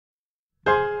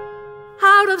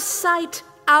of sight,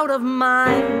 out of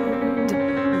mind,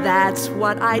 that's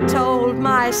what I told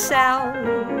myself.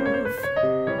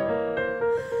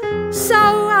 So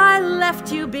I left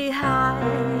you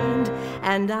behind,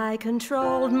 and I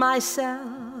controlled myself.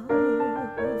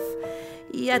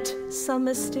 Yet some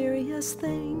mysterious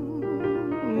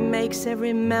thing makes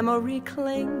every memory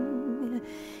cling.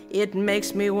 It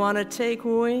makes me want to take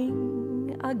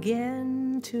wing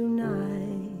again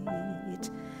tonight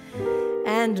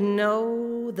and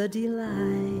know the delight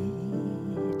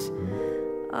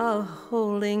of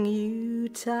holding you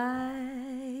tight.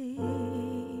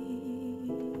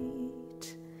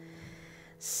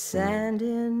 Sand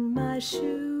in my shoes,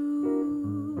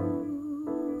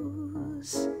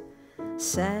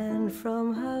 sand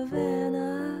from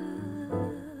Havana,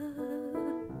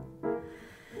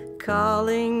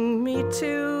 calling me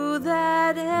to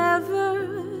that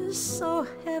ever so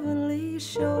heavenly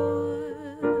shore,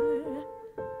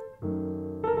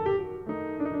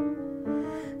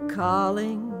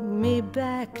 calling me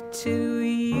back to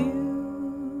you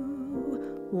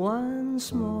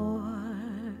once more.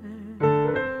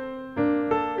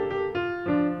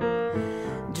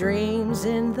 Dreams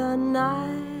in the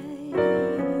night,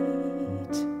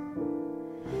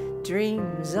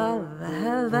 dreams of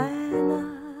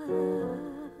Havana,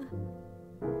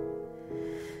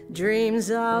 dreams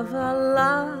of a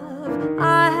love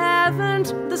I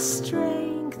haven't the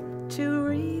strength to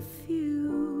refuse.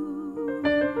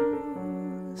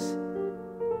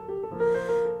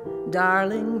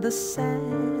 Darling, the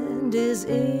sand is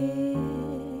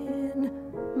in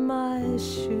my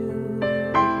shoes.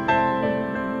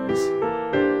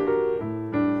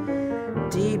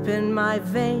 Deep in my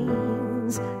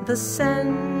veins, the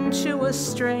sensuous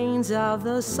strains of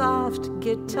the soft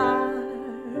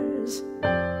guitars.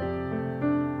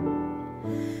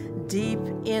 Deep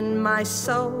in my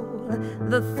soul,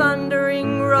 the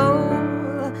thundering roll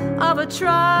of a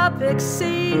tropic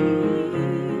sea.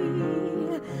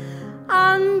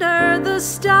 Under the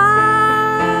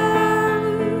stars,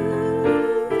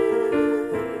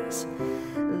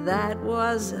 that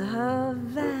was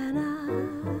Havana.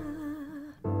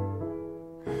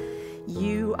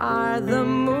 You are the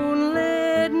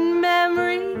moonlit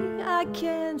memory I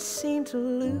can't seem to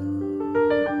lose.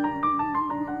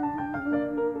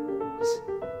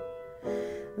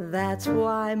 That's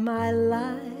why my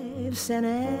life's an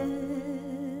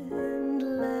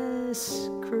endless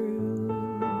cruise.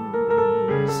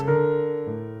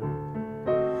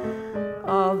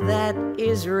 All that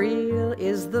is real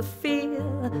is the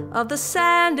feel of the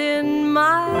sand in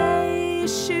my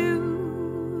shoes.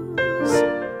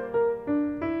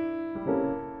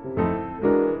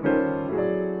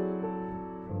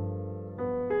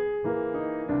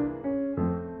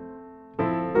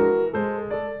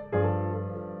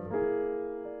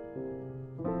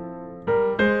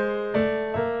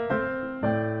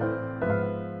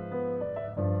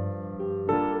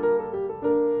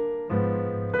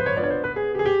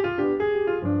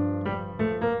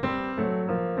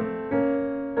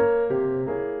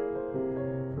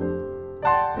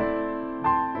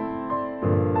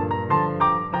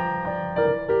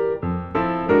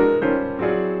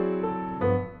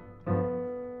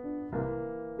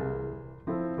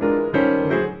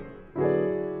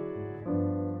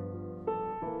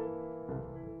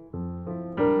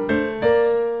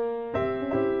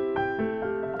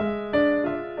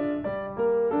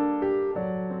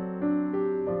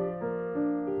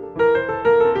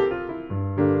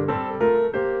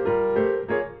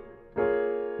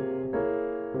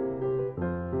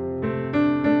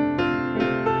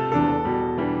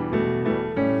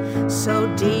 So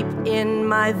deep in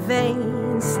my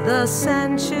veins, the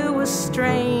sensuous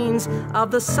strains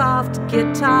of the soft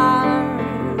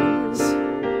guitars.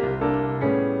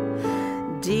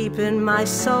 Deep in my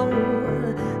soul,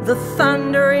 the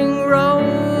thundering roll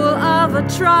of a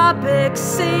tropic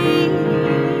sea.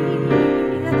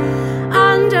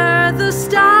 Under the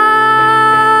stars,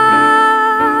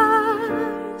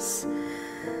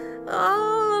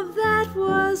 all of that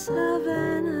was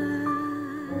Havana.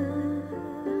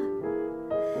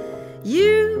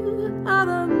 You are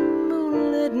the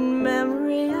moonlit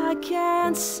memory I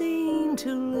can't seem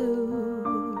to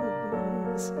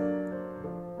lose.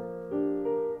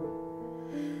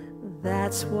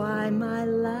 That's why my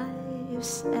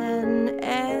life's an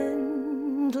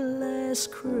endless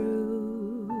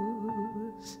cruise.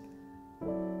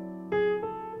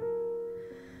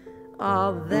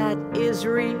 All that is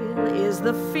real is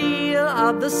the feel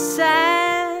of the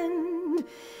sand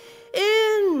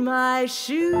in my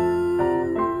shoes.